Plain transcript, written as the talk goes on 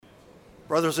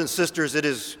Brothers and sisters, it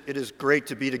is great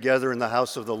to be together in the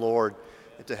house of the Lord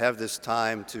and to have this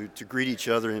time to greet each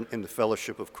other in the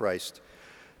fellowship of Christ.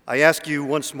 I ask you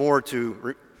once more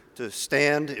to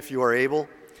stand, if you are able,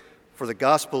 for the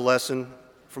gospel lesson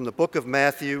from the book of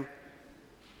Matthew,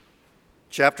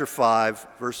 chapter 5,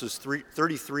 verses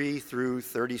 33 through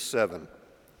 37.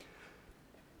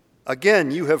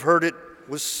 Again, you have heard it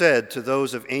was said to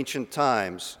those of ancient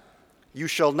times, "You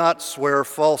shall not swear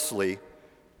falsely,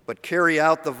 but carry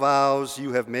out the vows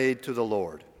you have made to the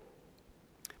Lord."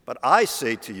 But I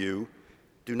say to you,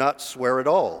 do not swear at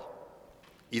all,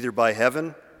 either by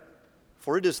heaven,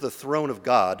 for it is the throne of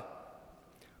God,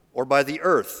 or by the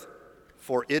earth,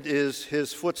 for it is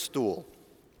his footstool,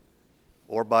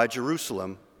 or by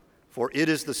Jerusalem, for it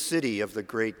is the city of the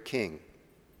great King.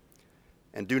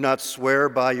 And do not swear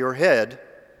by your head,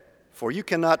 for you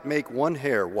cannot make one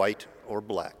hair white or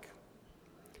black.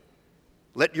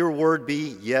 Let your word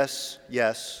be yes,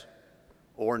 yes,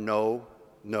 or no,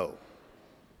 no.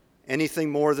 Anything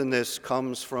more than this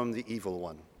comes from the evil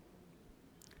one.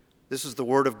 This is the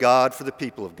word of God for the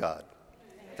people of God.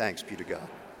 Thanks be to God.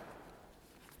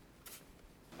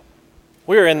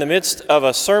 We are in the midst of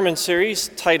a sermon series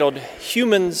titled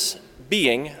Humans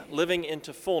Being, Living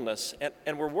into Fullness,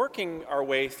 and we're working our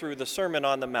way through the Sermon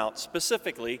on the Mount,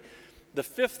 specifically the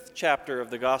 5th chapter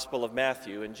of the Gospel of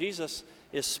Matthew. And Jesus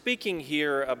is speaking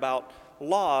here about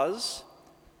laws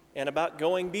and about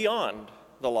going beyond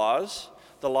the laws.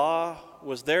 The law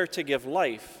was there to give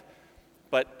life,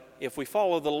 but if we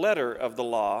follow the letter of the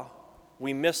law,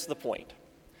 we miss the point.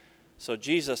 So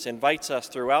Jesus invites us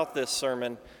throughout this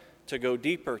sermon to go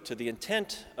deeper to the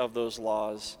intent of those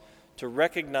laws, to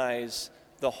recognize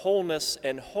the wholeness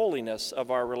and holiness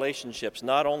of our relationships,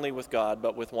 not only with God,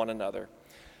 but with one another.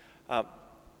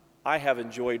 I have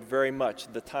enjoyed very much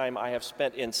the time I have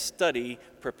spent in study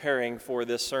preparing for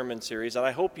this sermon series, and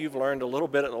I hope you've learned a little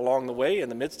bit along the way. In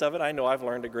the midst of it, I know I've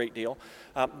learned a great deal.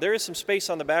 There is some space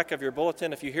on the back of your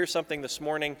bulletin. If you hear something this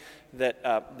morning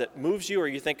that moves you, or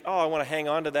you think, oh, I want to hang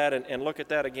on to that and look at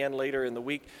that again later in the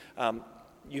week,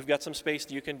 you've got some space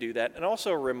that you can do that. And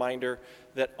also a reminder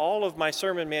that all of my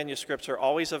sermon manuscripts are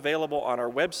always available on our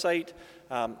website.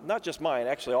 Not just mine,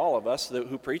 actually all of us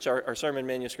who preach, our sermon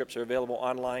manuscripts are available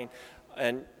online.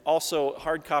 And also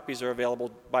hard copies are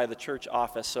available by the church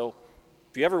office. So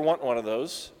if you ever want one of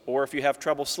those, or if you have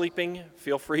trouble sleeping,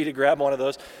 feel free to grab one of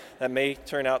those. That may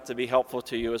turn out to be helpful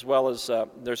to you, as well as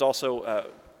there's also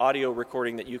audio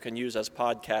recording that you can use as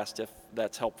podcast if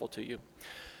that's helpful to you.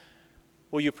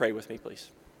 Will you pray with me, please?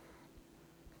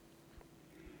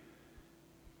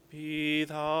 Be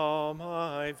thou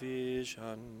my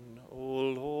vision, O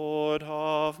Lord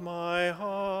of my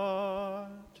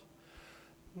heart.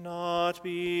 Not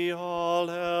be all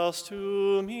else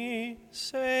to me,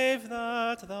 save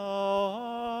that thou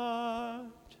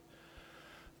art.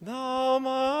 Thou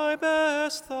my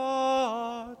best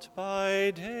thought,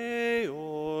 by day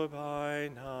or by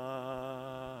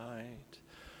night.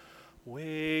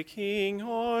 Waking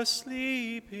or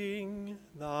sleeping,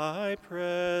 thy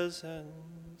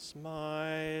presence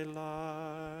my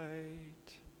light.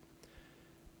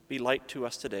 Be light to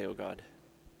us today, O God.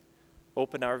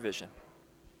 Open our vision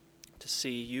to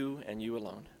see you and you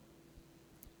alone.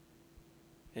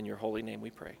 In your holy name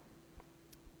we pray.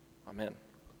 Amen.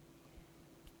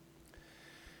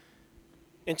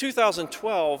 In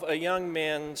 2012, a young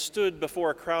man stood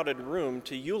before a crowded room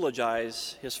to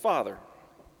eulogize his father.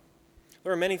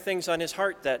 There were many things on his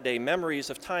heart that day, memories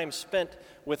of time spent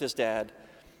with his dad,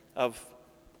 of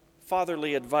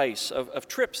fatherly advice, of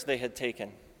trips they had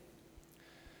taken.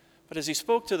 But as he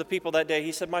spoke to the people that day,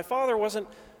 he said, my father wasn't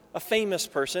a famous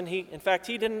person. In fact,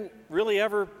 he didn't really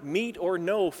ever meet or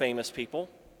know famous people.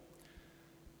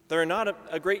 There are not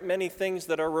a great many things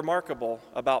that are remarkable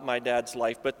about my dad's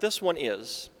life, but this one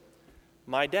is.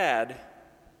 My dad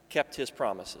kept his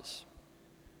promises.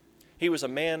 He was a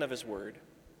man of his word.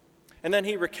 And then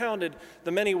he recounted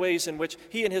the many ways in which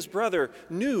he and his brother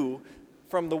knew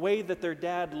from the way that their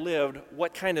dad lived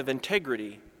what kind of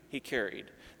integrity he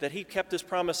carried, that he kept his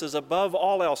promises above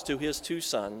all else to his two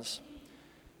sons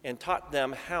and taught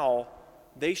them how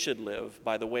they should live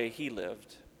by the way he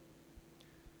lived.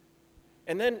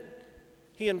 And then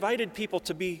he invited people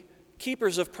to be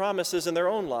keepers of promises in their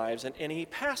own lives, and he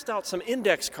passed out some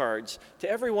index cards to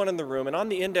everyone in the room, and on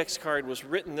the index card was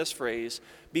written this phrase,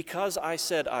 "Because I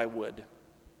said I would."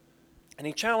 And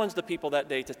he challenged the people that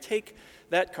day to take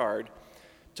that card,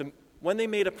 to, when they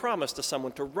made a promise to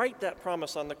someone, to write that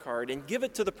promise on the card and give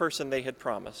it to the person they had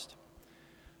promised.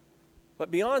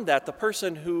 But beyond that, the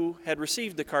person who had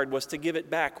received the card was to give it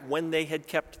back when they had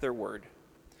kept their word.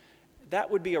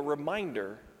 That would be a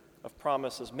reminder of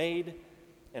promises made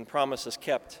and promises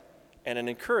kept, and an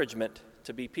encouragement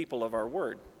to be people of our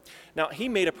word. Now, he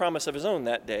made a promise of his own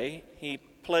that day. He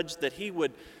pledged that he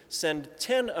would send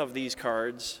 10 of these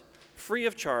cards free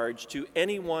of charge to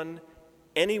anyone,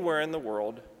 anywhere in the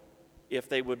world, if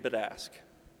they would but ask.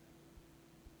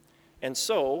 And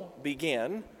so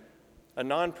began a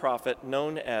nonprofit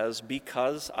known as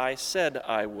Because I Said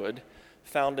I Would,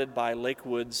 founded by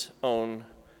Lakewood's own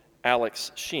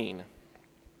Alex Sheen.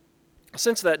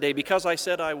 Since that day, Because I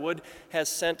Said I Would has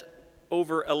sent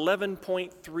over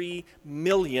 11.3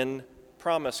 million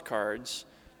promise cards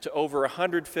to over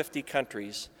 150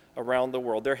 countries around the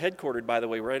world. They're headquartered, by the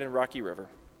way, right in Rocky River.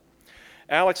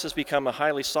 Alex has become a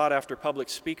highly sought-after public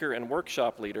speaker and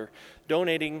workshop leader,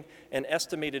 donating an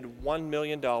estimated $1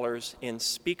 million in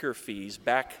speaker fees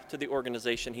back to the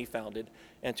organization he founded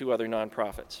and to other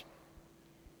nonprofits.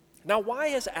 Now, why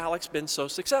has Alex been so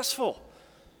successful?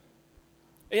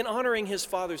 In honoring his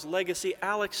father's legacy,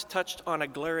 Alex touched on a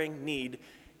glaring need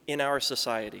in our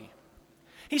society.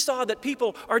 He saw that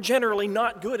people are generally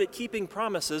not good at keeping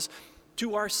promises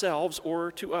to ourselves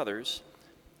or to others,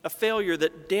 a failure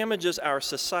that damages our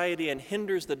society and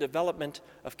hinders the development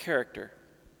of character.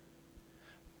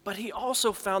 But he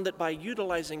also found that by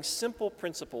utilizing simple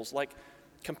principles like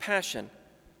compassion,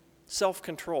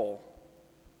 self-control,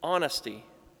 honesty,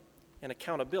 and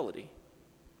accountability,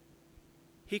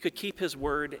 he could keep his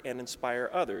word and inspire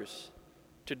others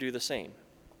to do the same.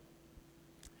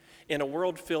 In a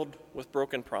world filled with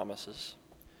broken promises,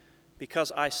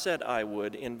 Because I Said I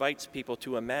Would invites people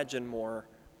to imagine more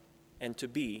and to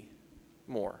be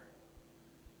more.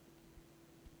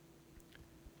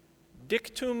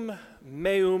 Dictum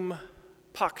meum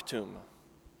pactum.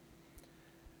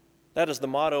 That is the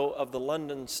motto of the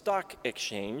London Stock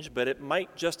Exchange, but it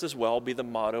might just as well be the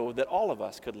motto that all of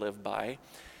us could live by.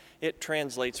 It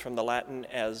translates from the Latin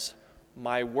as,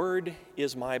 "My word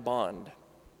is my bond."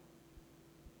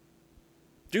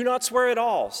 Do not swear at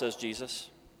all, says Jesus,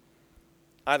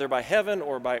 either by heaven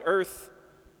or by earth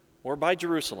or by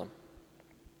Jerusalem.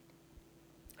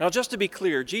 Now, just to be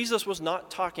clear, Jesus was not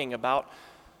talking about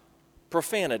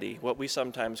profanity, what we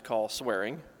sometimes call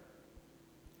swearing.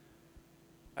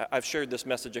 I've shared this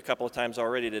message a couple of times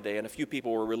already today, and a few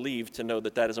people were relieved to know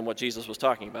that that isn't what Jesus was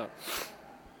talking about.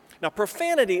 Now,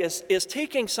 profanity is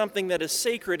taking something that is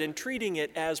sacred and treating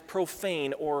it as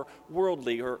profane or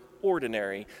worldly or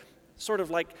ordinary, sort of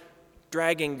like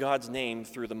dragging God's name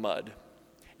through the mud.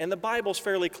 And the Bible's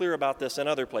fairly clear about this in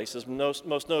other places, most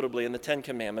notably in the Ten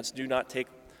Commandments, do not take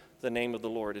the name of the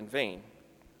Lord in vain.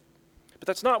 But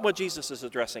that's not what Jesus is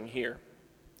addressing here.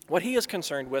 What he is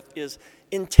concerned with is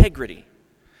integrity,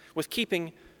 with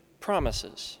keeping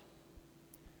promises.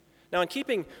 Now, in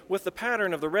keeping with the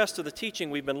pattern of the rest of the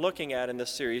teaching we've been looking at in this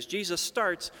series, Jesus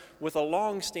starts with a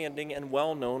long-standing and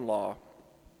well-known law.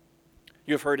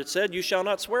 You have heard it said, "You shall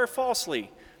not swear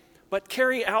falsely, but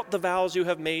carry out the vows you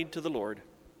have made to the Lord."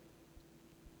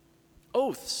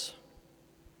 Oaths.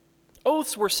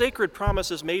 Oaths were sacred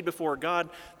promises made before God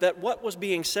that what was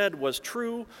being said was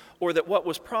true or that what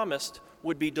was promised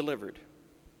would be delivered.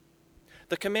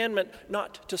 The commandment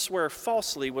not to swear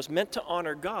falsely was meant to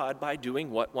honor God by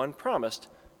doing what one promised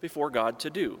before God to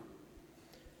do.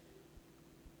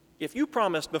 If you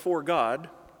promised before God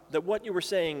that what you were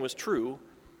saying was true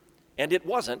and it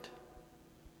wasn't,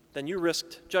 then you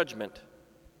risked judgment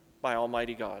by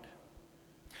Almighty God.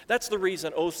 That's the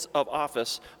reason oaths of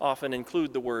office often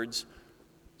include the words,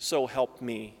 "So help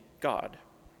me God."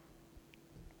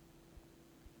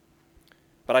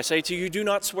 But I say to you, do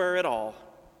not swear at all.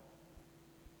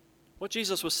 What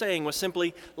Jesus was saying was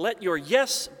simply, let your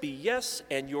yes be yes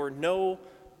and your no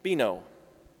be no.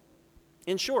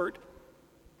 In short,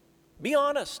 be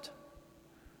honest.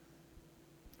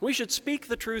 We should speak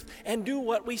the truth and do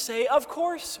what we say. Of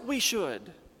course we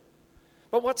should.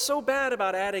 But what's so bad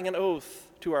about adding an oath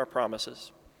to our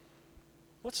promises?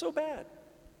 What's so bad?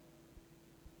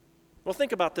 Well,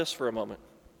 think about this for a moment.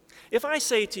 If I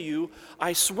say to you,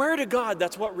 I swear to God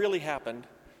that's what really happened,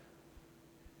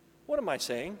 what am I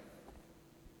saying?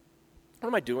 What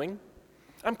am I doing?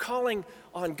 I'm calling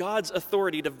on God's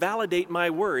authority to validate my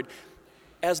word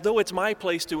as though it's my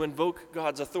place to invoke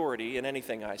God's authority in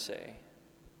anything I say.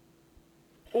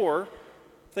 Or,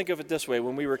 think of it this way.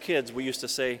 When we were kids, we used to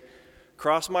say,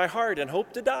 cross my heart and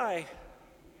hope to die.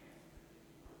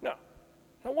 Now,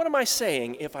 what am I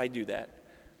saying if I do that?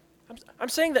 I'm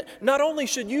saying that not only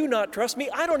should you not trust me,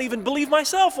 I don't even believe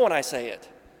myself when I say it.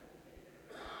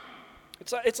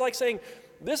 It's like saying,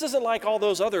 this isn't like all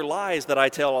those other lies that I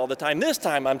tell all the time. This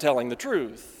time I'm telling the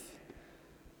truth.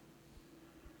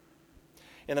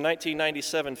 In the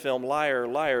 1997 film Liar,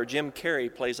 Liar, Jim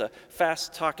Carrey plays a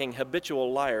fast-talking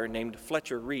habitual liar named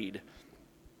Fletcher Reed.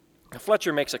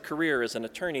 Fletcher makes a career as an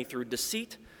attorney through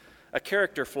deceit, a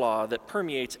character flaw that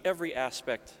permeates every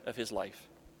aspect of his life.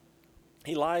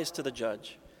 He lies to the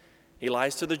judge. He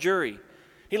lies to the jury.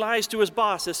 He lies to his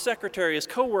boss, his secretary, his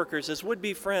coworkers, his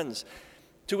would-be friends,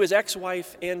 to his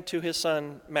ex-wife, and to his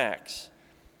son, Max.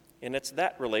 And it's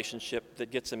that relationship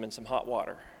that gets him in some hot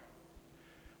water.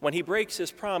 When he breaks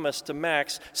his promise to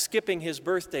Max, skipping his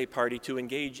birthday party to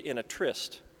engage in a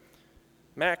tryst,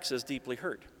 Max is deeply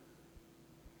hurt.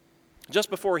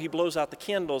 Just before he blows out the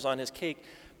candles on his cake,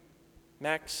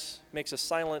 Max makes a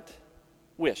silent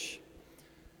wish.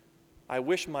 I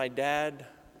wish my dad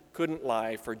couldn't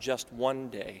lie for just one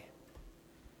day.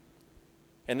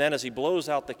 And then as he blows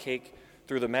out the cake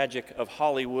through the magic of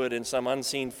Hollywood and some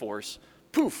unseen force,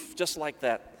 poof, just like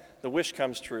that, the wish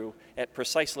comes true at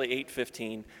precisely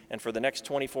 8:15, and for the next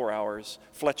 24 hours,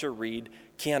 Fletcher Reed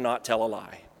cannot tell a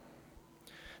lie.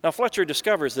 Now, Fletcher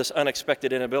discovers this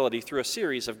unexpected inability through a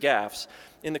series of gaffes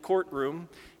in the courtroom,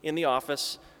 in the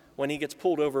office, when he gets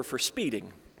pulled over for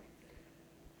speeding.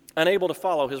 Unable to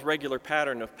follow his regular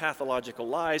pattern of pathological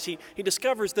lies, he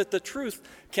discovers that the truth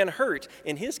can hurt,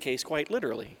 in his case, quite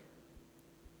literally.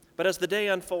 But as the day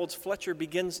unfolds, Fletcher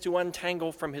begins to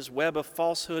untangle from his web of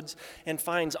falsehoods and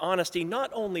finds honesty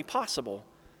not only possible,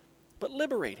 but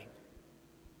liberating.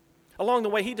 Along the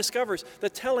way, he discovers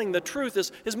that telling the truth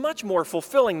is much more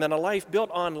fulfilling than a life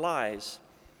built on lies.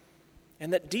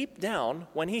 And that deep down,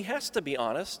 when he has to be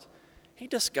honest, he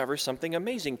discovers something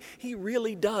amazing. He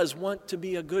really does want to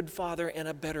be a good father and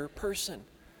a better person.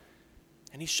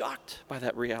 And he's shocked by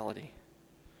that reality.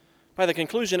 By the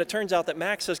conclusion, it turns out that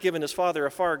Max has given his father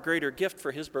a far greater gift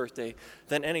for his birthday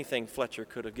than anything Fletcher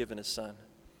could have given his son.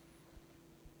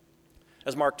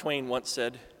 As Mark Twain once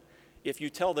said, if you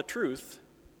tell the truth,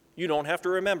 you don't have to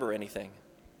remember anything.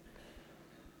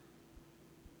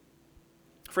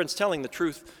 Friends, telling the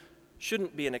truth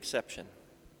shouldn't be an exception.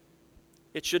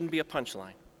 It shouldn't be a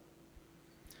punchline.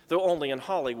 Though only in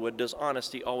Hollywood does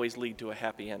honesty always lead to a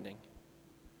happy ending.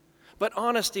 But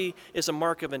honesty is a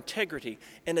mark of integrity,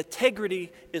 and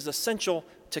integrity is essential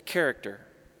to character.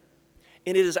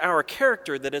 And it is our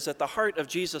character that is at the heart of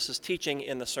Jesus' teaching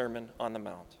in the Sermon on the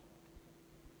Mount.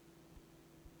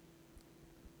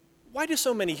 Why do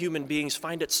so many human beings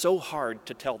find it so hard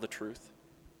to tell the truth?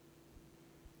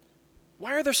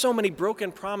 Why are there so many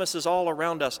broken promises all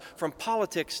around us, from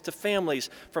politics to families,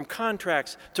 from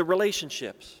contracts to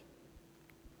relationships?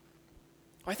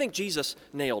 I think Jesus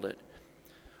nailed it.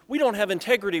 We don't have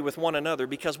integrity with one another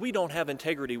because we don't have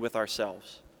integrity with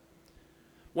ourselves.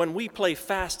 When we play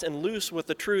fast and loose with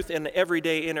the truth in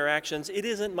everyday interactions, it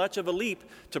isn't much of a leap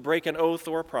to break an oath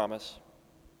or a promise.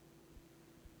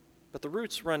 But the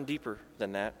roots run deeper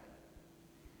than that.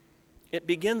 It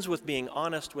begins with being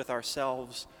honest with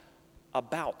ourselves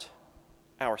about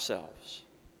ourselves.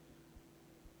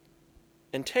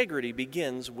 Integrity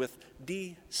begins with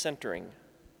decentering.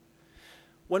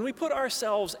 When we put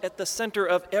ourselves at the center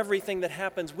of everything that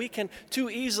happens, we can too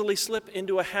easily slip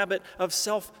into a habit of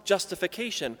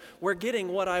self-justification, where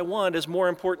getting what I want is more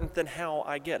important than how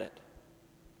I get it.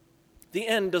 The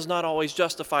end does not always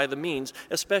justify the means,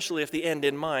 especially if the end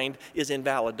in mind is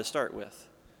invalid to start with.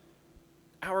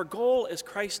 Our goal as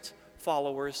Christ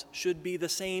followers should be the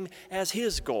same as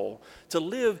his goal, to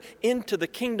live into the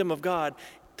kingdom of God,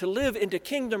 to live into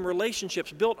kingdom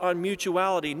relationships built on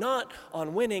mutuality, not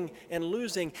on winning and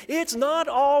losing. It's not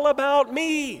all about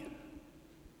me.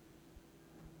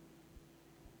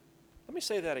 Let me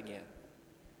say that again.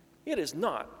 It is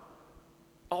not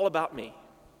all about me.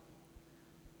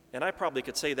 And I probably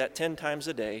could say that 10 times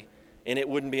a day, and it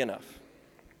wouldn't be enough.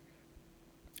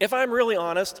 If I'm really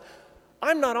honest,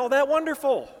 I'm not all that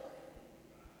wonderful.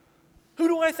 Who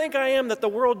do I think I am that the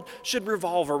world should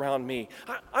revolve around me?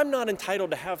 I'm not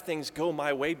entitled to have things go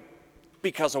my way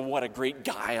because of what a great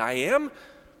guy I am.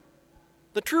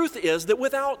 The truth is that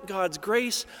without God's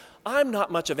grace, I'm not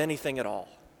much of anything at all.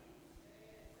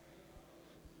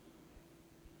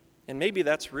 And maybe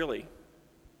that's really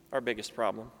our biggest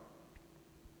problem.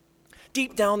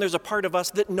 Deep down, there's a part of us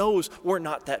that knows we're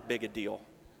not that big a deal.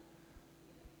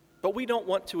 But we don't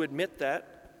want to admit that.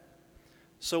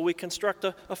 So we construct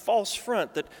a false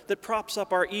front that props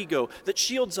up our ego, that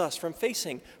shields us from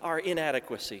facing our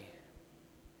inadequacy.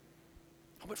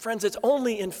 But friends, it's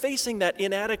only in facing that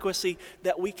inadequacy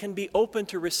that we can be open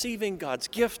to receiving God's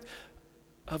gift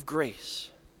of grace.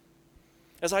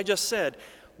 As I just said,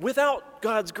 without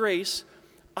God's grace,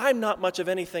 I'm not much of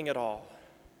anything at all.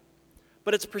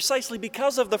 But it's precisely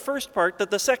because of the first part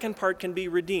that the second part can be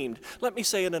redeemed. Let me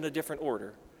say it in a different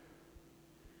order.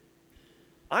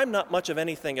 I'm not much of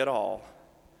anything at all,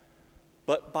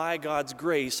 but by God's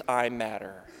grace I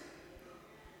matter.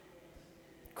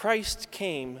 Christ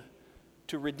came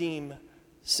to redeem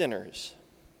sinners,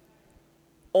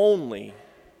 only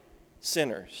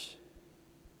sinners.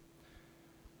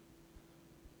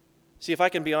 See, if I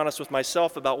can be honest with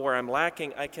myself about where I'm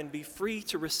lacking, I can be free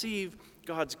to receive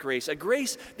God's grace, a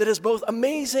grace that is both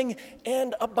amazing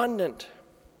and abundant.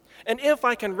 And if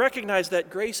I can recognize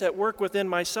that grace at work within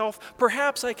myself,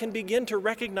 perhaps I can begin to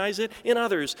recognize it in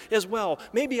others as well.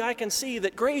 Maybe I can see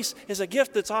that grace is a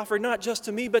gift that's offered not just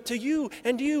to me, but to you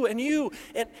and you and you.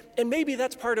 And maybe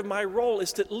that's part of my role,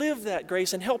 is to live that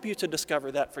grace and help you to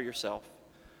discover that for yourself.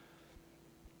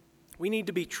 We need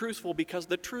to be truthful because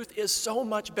the truth is so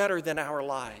much better than our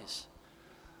lies.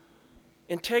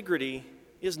 Integrity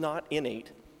is not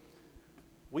innate.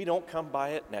 We don't come by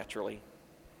it naturally.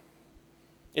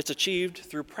 It's achieved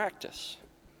through practice.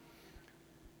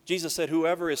 Jesus said,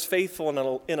 whoever is faithful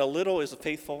in a little is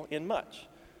faithful in much.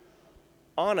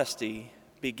 Honesty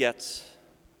begets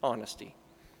honesty.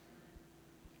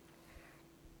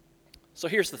 So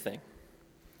here's the thing.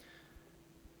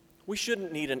 We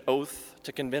shouldn't need an oath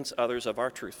to convince others of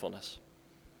our truthfulness.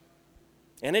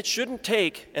 And it shouldn't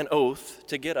take an oath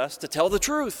to get us to tell the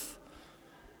truth.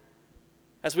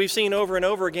 As we've seen over and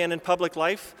over again in public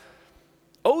life,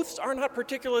 oaths are not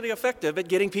particularly effective at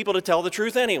getting people to tell the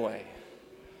truth anyway.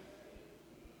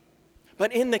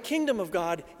 But in the kingdom of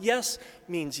God, yes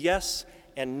means yes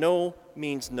and no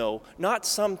means no. Not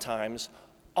sometimes,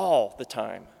 all the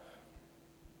time.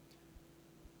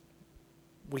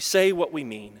 We say what we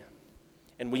mean,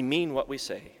 and we mean what we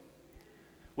say.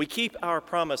 We keep our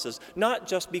promises, not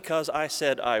just because I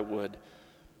said I would,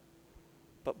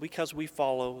 but because we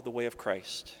follow the way of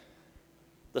Christ,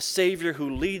 the Savior who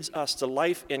leads us to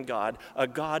life in God, a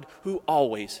God who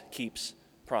always keeps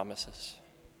promises.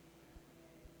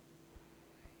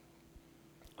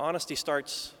 Honesty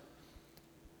starts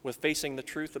with facing the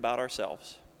truth about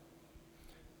ourselves.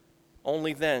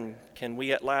 Only then can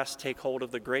we at last take hold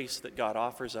of the grace that God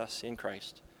offers us in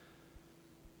Christ.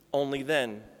 Only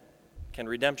then can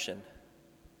redemption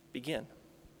begin.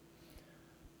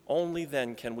 Only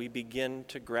then can we begin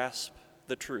to grasp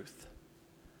the truth.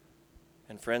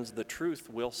 And friends, the truth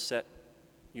will set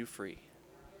you free.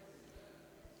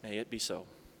 May it be so.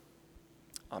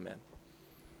 Amen.